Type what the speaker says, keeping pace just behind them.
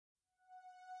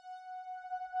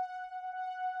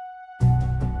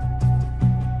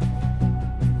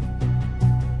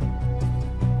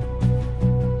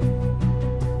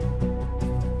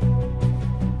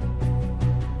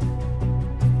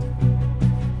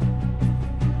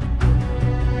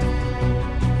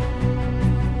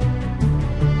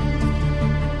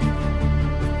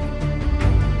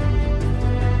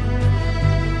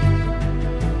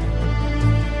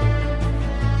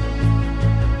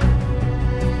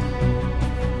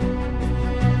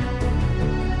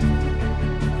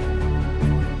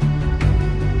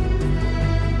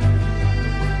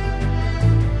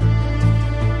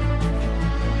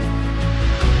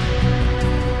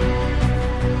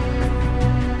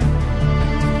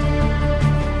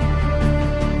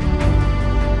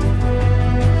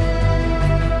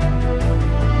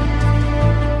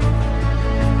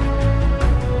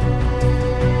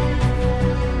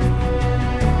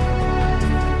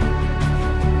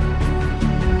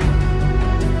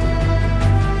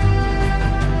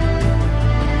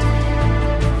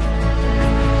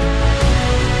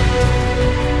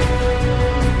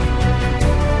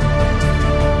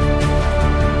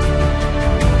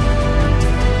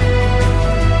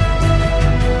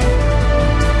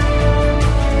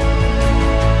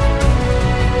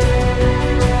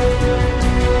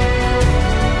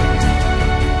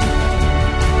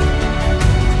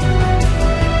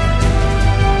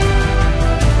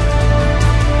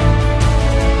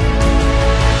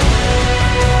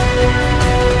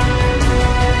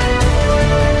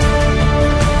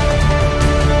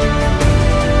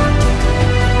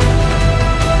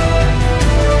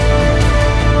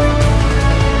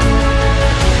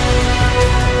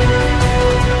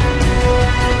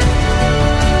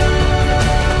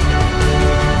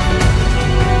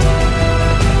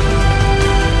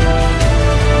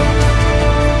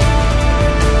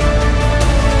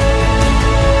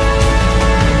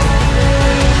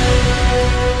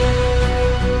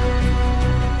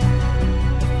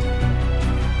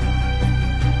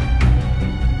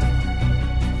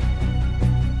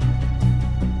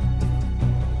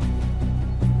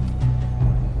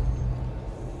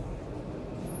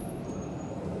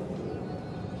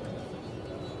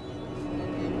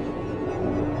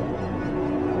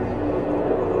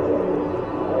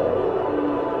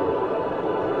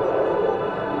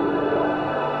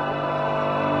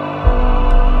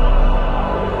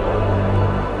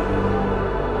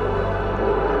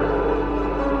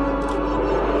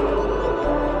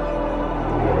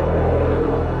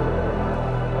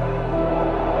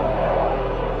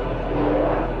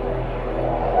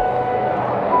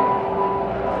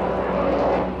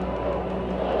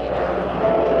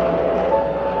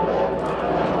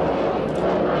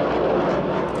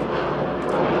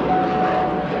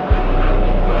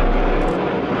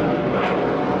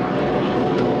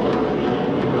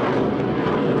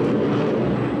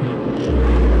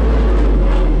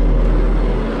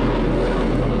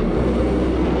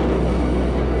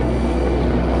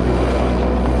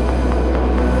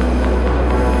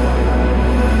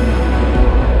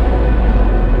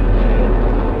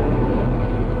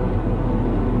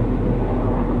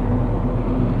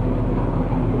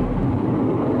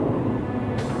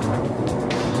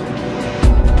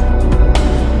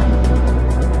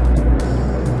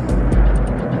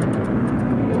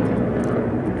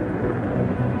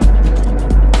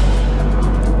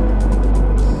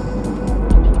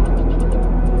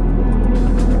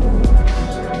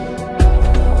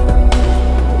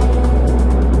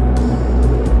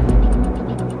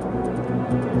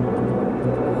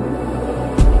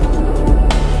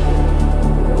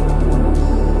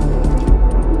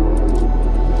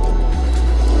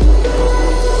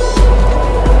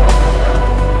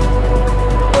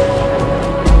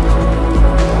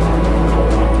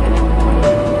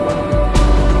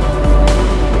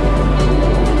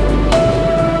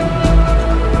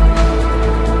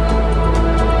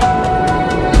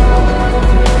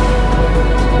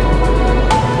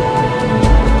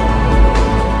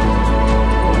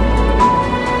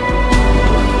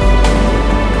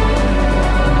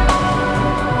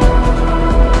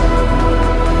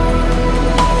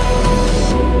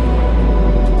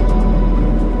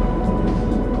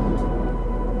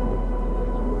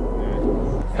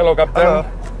Hello, Captain. Hello.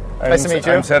 Nice to meet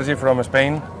you. I'm Sergi from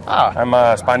Spain. Ah. I'm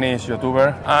a Spanish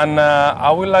YouTuber. And I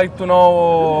would like to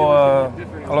know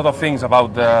a lot of things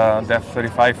about the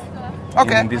F-35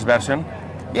 in this version.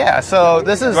 Yeah, so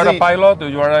this is You are a pilot?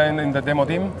 You are in the demo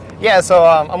team? Yeah, so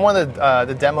I'm one of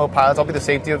the demo pilots. I'll be the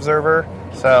safety observer.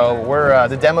 So we're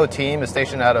the demo team is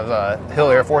stationed out of Hill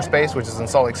Air Force Base, which is in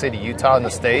Salt Lake City, Utah, in the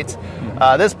States.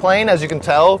 This plane, as you can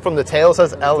tell from the tail,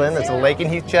 says LN. It's a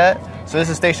Lakenheath jet. So this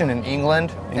is stationed in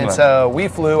England. And so we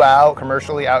flew out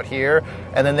commercially out here,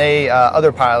 and then they,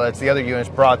 other pilots, the other units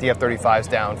brought the F-35s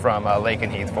down from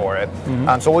Lakenheath for it.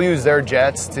 So we'll use their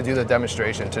jets to do the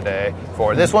demonstration today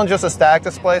for it. This one's just a stack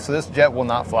display, so this jet will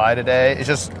not fly today. It's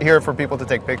just here for people to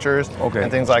take pictures and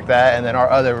things like that. And then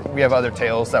we have other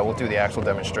tails that will do the actual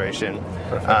demonstration.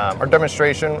 Our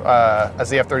demonstration as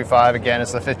the F-35, again,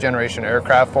 it's the 5th generation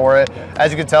aircraft for it.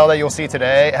 As you can tell that you'll see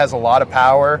today, it has a lot of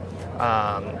power.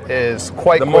 Is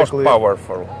quite most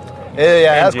powerful.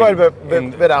 Yeah, it has quite a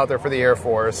bit out there for the Air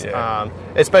Force. Yeah.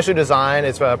 It's specially designed.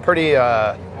 It's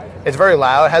it's very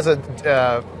loud. It has a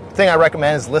thing I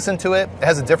recommend is listen to it. It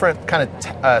has a different kind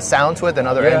of sound to it than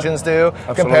other engines do,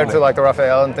 compared to like the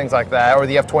Rafael and things like that, or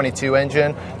the F-22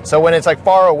 engine. So when it's like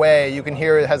far away, you can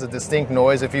hear it has a distinct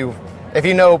noise. If you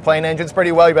know plane engines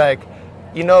pretty well, you'd be like,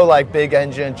 you know, like big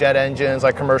engine, jet engines,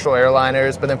 like commercial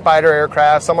airliners, but then fighter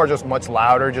aircraft, some are just much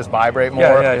louder, just vibrate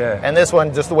more. And this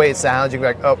one, just the way it sounds, you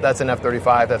can be like, oh, that's an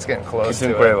F-35, that's getting close it's to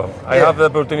incredible. it. I have the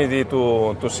opportunity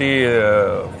to see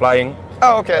flying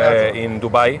in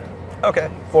Dubai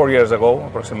 4 years ago,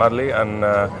 approximately, and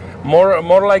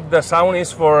more like the sound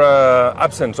is for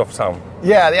absence of sound.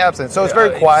 Yeah, the absence. So it's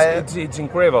very quiet. It's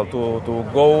incredible to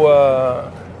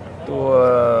go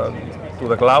to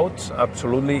the clouds,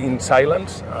 absolutely in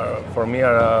silence, for me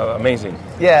are amazing.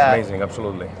 Yeah. Amazing,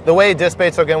 absolutely. The way it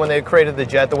dissipates, so again, when they created the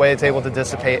jet, the way it's able to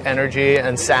dissipate energy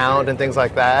and sound and things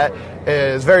like that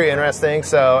is very interesting.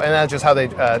 So, and that's just how they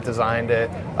designed it.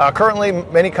 Currently,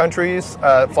 many countries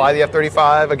fly the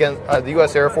F-35. Again, the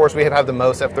U.S. Air Force, we have the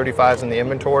most F-35s in the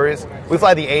inventories. We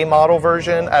fly the A model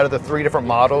version out of the 3 different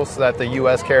models that the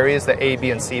U.S. carries, the A,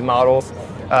 B, and C models.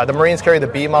 The Marines carry the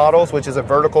B models, which is a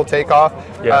vertical takeoff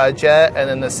jet, and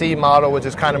then the C model, which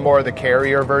is kind of more of the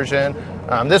carrier version.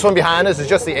 This one behind us is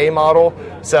just the A model.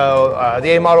 So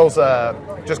the A model's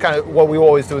just kind of what we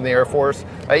always do in the Air Force.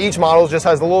 Each model just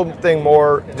has a little thing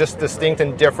more just distinct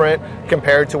and different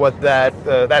compared to what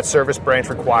that service branch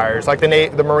requires. Like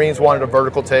the Marines wanted a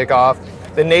vertical takeoff.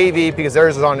 The Navy, because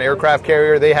theirs is on an aircraft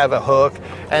carrier, they have a hook,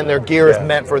 and their gear is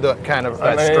meant for the kind of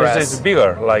stress. It's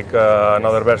bigger, like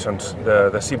another versions,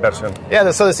 the C version. Yeah,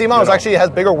 so the C model actually has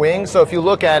bigger wings, so if you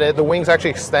look at it, the wings actually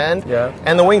extend,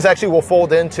 and the wings actually will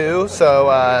fold in too,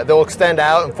 so they'll extend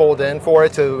out and fold in for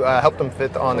it to help them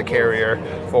fit on the carrier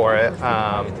for it.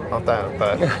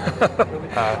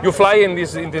 You fly in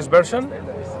this version?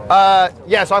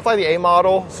 Yeah, so I fly the A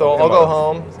model, so I'll go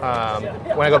home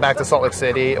when I go back to Salt Lake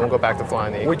City, and we'll go back to flying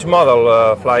the... Which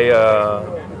model fly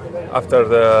after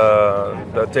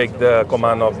take the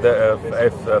command of the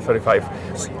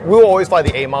F-35? We will always fly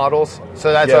the A models.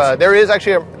 So that's there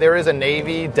is a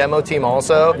Navy demo team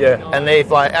also. And they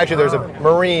fly. Actually, there's a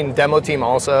Marine demo team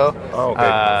also.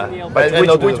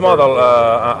 But which model?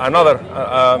 Another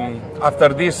after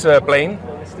this plane?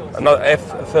 Another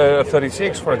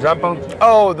F-36, for example?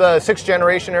 Oh, the 6th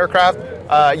generation aircraft?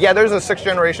 Yeah, there's a 6th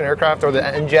generation aircraft, or the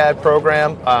NGAD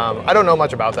program. I don't know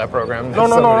much about that program.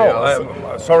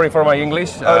 No. Sorry for my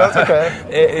English. That's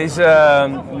okay. Is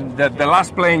the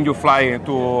last plane you fly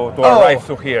to arrive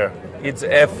to here? It's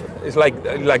it's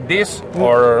like this,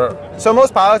 or... So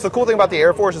most pilots, the cool thing about the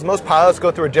Air Force is most pilots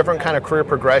go through a different kind of career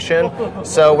progression.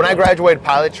 So when I graduated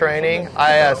pilot training,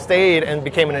 I stayed and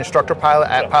became an instructor pilot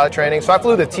at pilot training. So I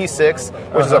flew the T6,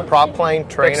 which is a prop plane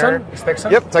trainer.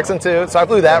 Texan? Yep, Texan 2. So I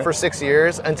flew that for 6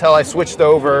 years until I switched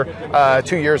over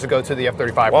 2 years ago to the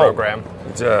F-35 program.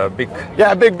 It's a big...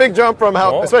 Yeah, big jump from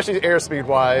how, especially airspeed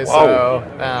wise. So,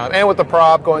 and with the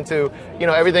prop going to,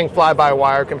 everything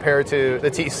fly-by-wire compared to the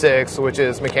T6, which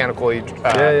is mechanical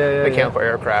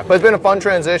aircraft. But it's been a fun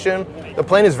transition. The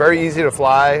plane is very easy to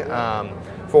fly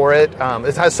for it.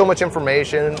 It has so much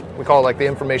information. We call it like the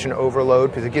information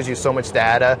overload because it gives you so much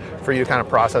data for you to kind of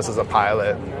process as a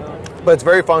pilot. But it's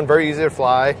very fun, very easy to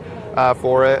fly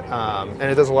for it, and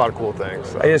it does a lot of cool things.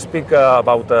 So. I speak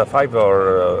about 5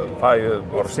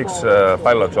 or 6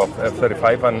 pilots of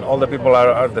F-35, and all the people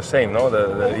are the same. No,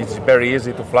 it's very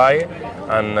easy to fly,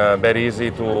 and very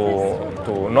easy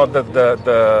to not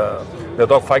the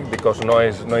dogfight, because no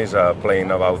is a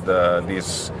plane about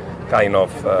this kind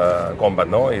of combat,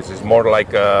 no? It's more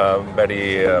like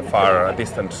very far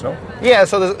distance, no? Yeah,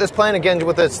 so this plane, again,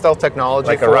 with its stealth technology.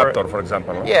 Like a Raptor, for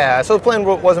example, no? Yeah, so the plane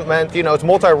wasn't meant, it's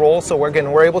multi-role, so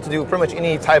we're able to do pretty much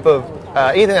any type of,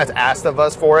 anything that's asked of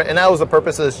us for it, and that was the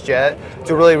purpose of this jet,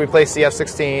 to really replace the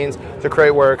F-16s, to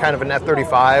create kind of an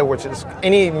F-35, which is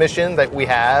any mission that we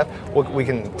have, we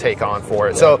can take on for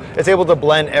it. So it's able to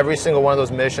blend every single one of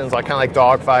those missions, like kind of like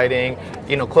dogfighting,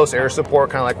 close air support,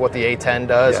 kind of like what the A-10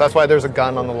 does. Yeah. So that's why there's a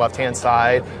gun on the left-hand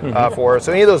side for it.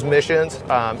 So any of those missions,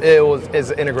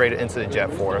 is integrated into the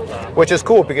jet for it, which is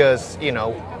cool because,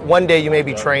 one day you may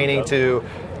be training to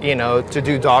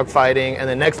do dogfighting, and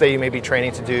the next day you may be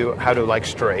training to do how to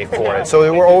strafe for it.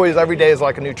 So we're always, every day is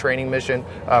like a new training mission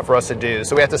for us to do.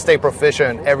 So we have to stay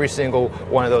proficient in every single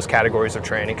one of those categories of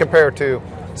training compared to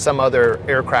some other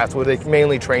aircraft where they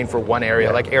mainly train for one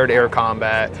area, like air-to-air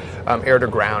combat,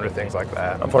 air-to-ground, or things like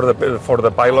that. And for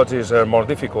the pilots, is more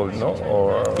difficult, no?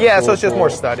 Or so it's just more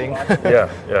studying.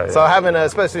 Yeah. So having to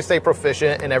especially stay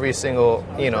proficient in every single,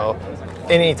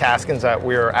 any taskings that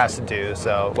we're asked to do.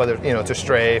 So whether, to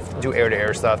strafe, do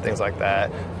air-to-air stuff, things like that.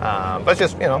 But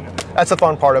just, that's the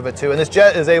fun part of it too. And this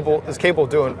jet is capable of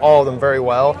doing all of them very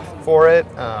well for it.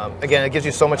 Again, it gives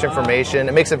you so much information.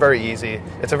 It makes it very easy.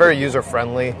 It's a very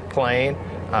user-friendly plane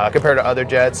compared to other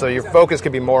jets. So your focus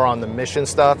could be more on the mission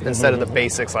stuff instead of the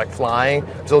basics like flying.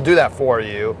 So it'll do that for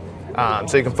you.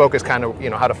 So you can focus kind of,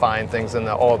 how to find things in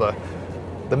all the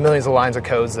millions of lines of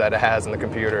codes that it has in the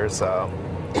computer. So.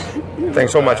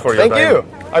 Thanks so much for your time. Thank you.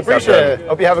 I appreciate it.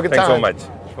 Hope you have a good time. Thanks so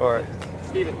much. All right.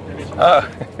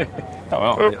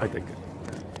 I think.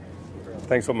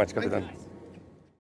 Thanks so much, Capitan.